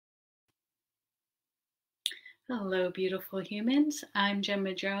Hello, beautiful humans. I'm Jen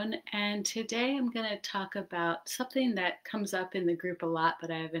Madrone, and today I'm going to talk about something that comes up in the group a lot,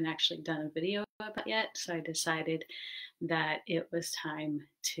 but I haven't actually done a video about yet. So I decided that it was time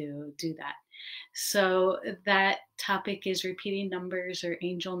to do that. So that topic is repeating numbers or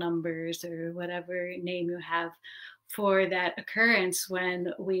angel numbers or whatever name you have for that occurrence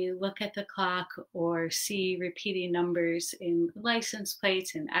when we look at the clock or see repeating numbers in license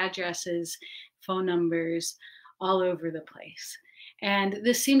plates and addresses, phone numbers, all over the place. And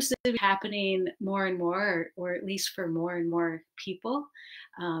this seems to be happening more and more, or at least for more and more people.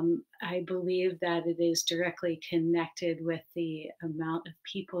 I believe that it is directly connected with the amount of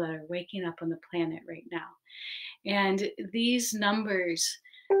people that are waking up on the planet right now. And these numbers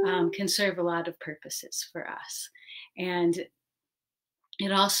can serve a lot of purposes for us. And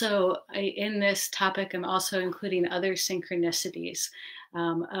it also, in this topic, I'm also including other synchronicities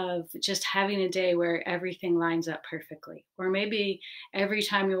of just having a day where everything lines up perfectly. Or maybe every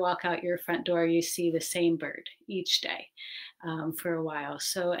time you walk out your front door, you see the same bird each day for a while.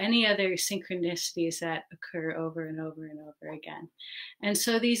 So any other synchronicities that occur over and over and over again. And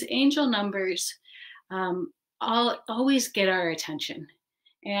so these angel numbers always get our attention.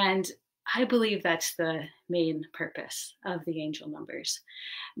 And I believe that's the main purpose of the angel numbers.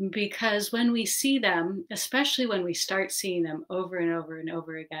 Because when we see them, especially when we start seeing them over and over and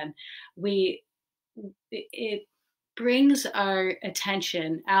over again, it brings our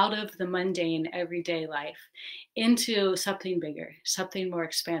attention out of the mundane everyday life into something bigger, something more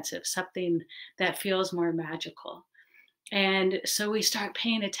expansive, something that feels more magical. And so we start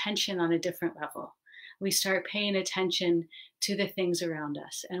paying attention on a different level. We start paying attention to the things around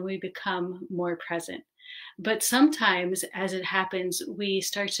us and we become more present. But sometimes, as it happens, we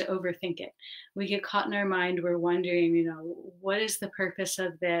start to overthink it. We get caught in our mind. We're wondering, what is the purpose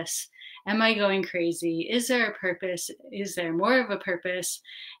of this? Am I going crazy? Is there a purpose? Is there more of a purpose?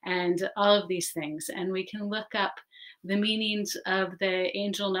 And all of these things. And we can look up the meanings of the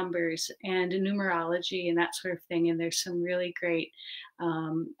angel numbers and numerology and that sort of thing. And there's some really great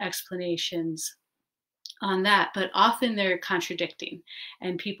explanations on that, but often they're contradicting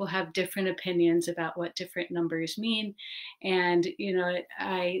and people have different opinions about what different numbers mean. And,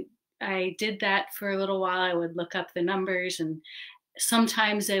 I did that for a little while. I would look up the numbers and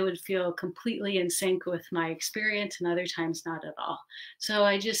sometimes they would feel completely in sync with my experience and other times not at all. So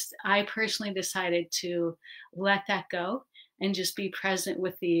I personally decided to let that go and just be present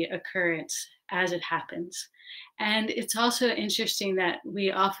with the occurrence as it happens. And it's also interesting that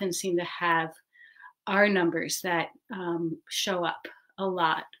we often seem to have our numbers that show up a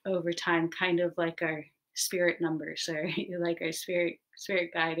lot over time, kind of like our spirit numbers or like our spirit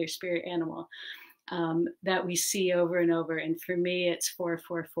guide or spirit animal that we see over and over. And for me, it's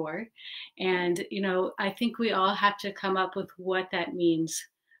 444. And, I think we all have to come up with what that means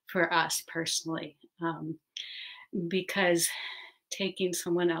for us personally, because taking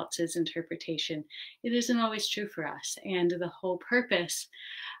someone else's interpretation, it isn't always true for us. And the whole purpose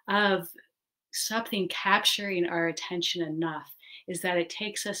of something capturing our attention enough is that it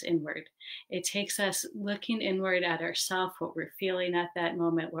takes us inward. It takes us looking inward at ourselves, what we're feeling at that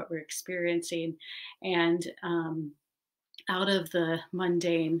moment, what we're experiencing, and out of the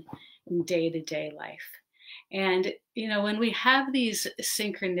mundane day-to-day life. And, when we have these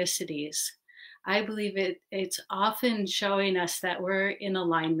synchronicities, I believe it's often showing us that we're in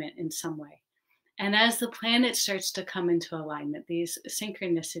alignment in some way. And as the planet starts to come into alignment, these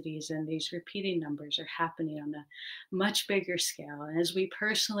synchronicities and these repeating numbers are happening on a much bigger scale. And as we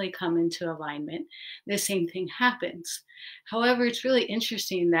personally come into alignment, the same thing happens. However, it's really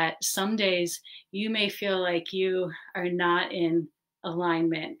interesting that some days you may feel like you are not in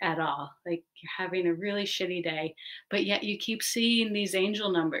alignment at all, like you're having a really shitty day, but yet you keep seeing these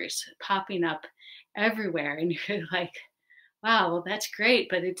angel numbers popping up everywhere. And you're like, wow, well, that's great,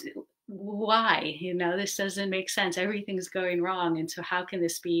 but it's why? This doesn't make sense. Everything's going wrong. And so how can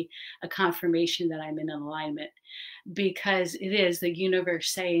this be a confirmation that I'm in alignment? Because it is the universe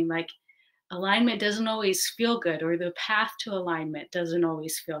saying, like, alignment doesn't always feel good, or the path to alignment doesn't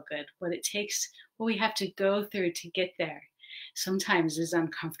always feel good. What we have to go through to get there sometimes is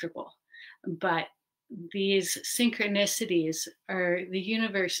uncomfortable. But these synchronicities are the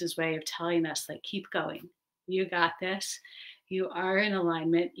universe's way of telling us, like, keep going. You got this. You are in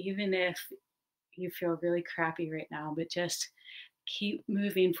alignment, even if you feel really crappy right now, but just keep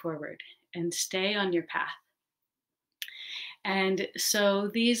moving forward and stay on your path. And so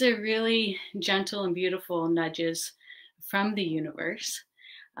these are really gentle and beautiful nudges from the universe.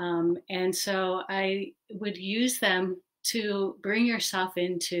 And so I would use them to bring yourself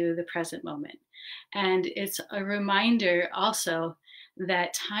into the present moment. And it's a reminder also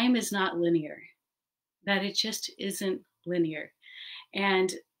that time is not linear, that it just isn't linear.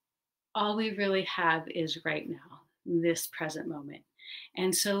 And all we really have is right now, this present moment.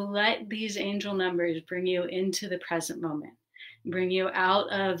 And so let these angel numbers bring you into the present moment, bring you out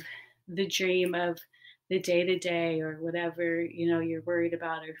of the dream of the day to day or whatever you're worried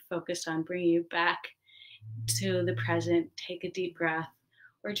about or focused on, bring you back to the present. Take a deep breath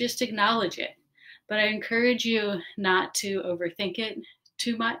or just acknowledge it. But I encourage you not to overthink it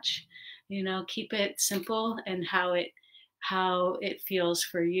too much. Keep it simple and how it feels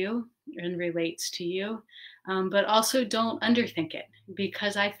for you and relates to you. But also don't underthink it,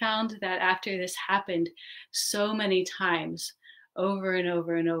 because I found that after this happened so many times over and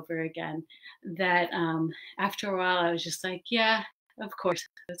over and over again, that after a while I was just like, yeah, of course.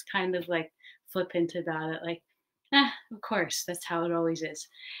 It's kind of like flippant about it, like, of course, that's how it always is.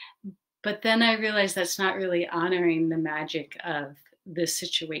 But then I realized that's not really honoring the magic of this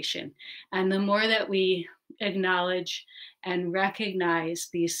situation. And the more that we acknowledge and recognize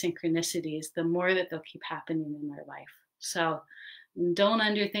these synchronicities, the more that they'll keep happening in our life. So don't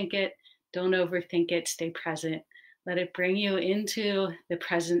underthink it, don't overthink it, stay present. Let it bring you into the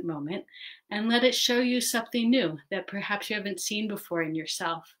present moment and let it show you something new that perhaps you haven't seen before in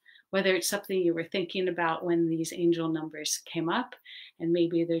yourself. Whether it's something you were thinking about when these angel numbers came up, and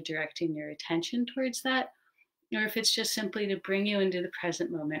maybe they're directing your attention towards that, or if it's just simply to bring you into the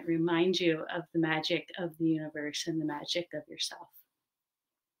present moment, remind you of the magic of the universe and the magic of yourself.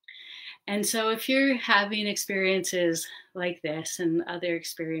 And so if you're having experiences like this and other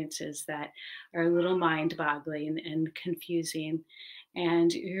experiences that are a little mind-boggling and confusing,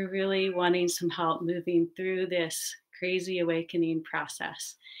 and you're really wanting some help moving through this crazy awakening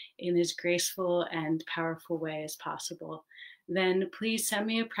process in as graceful and powerful way as possible, then please send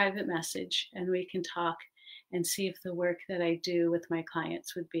me a private message and we can talk and see if the work that I do with my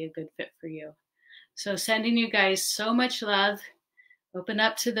clients would be a good fit for you. So sending you guys so much love. Open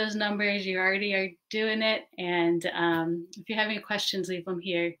up to those numbers. You already are doing it. And if you have any questions, leave them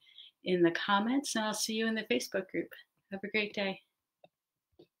here in the comments, and I'll see you in the Facebook group. Have a great day.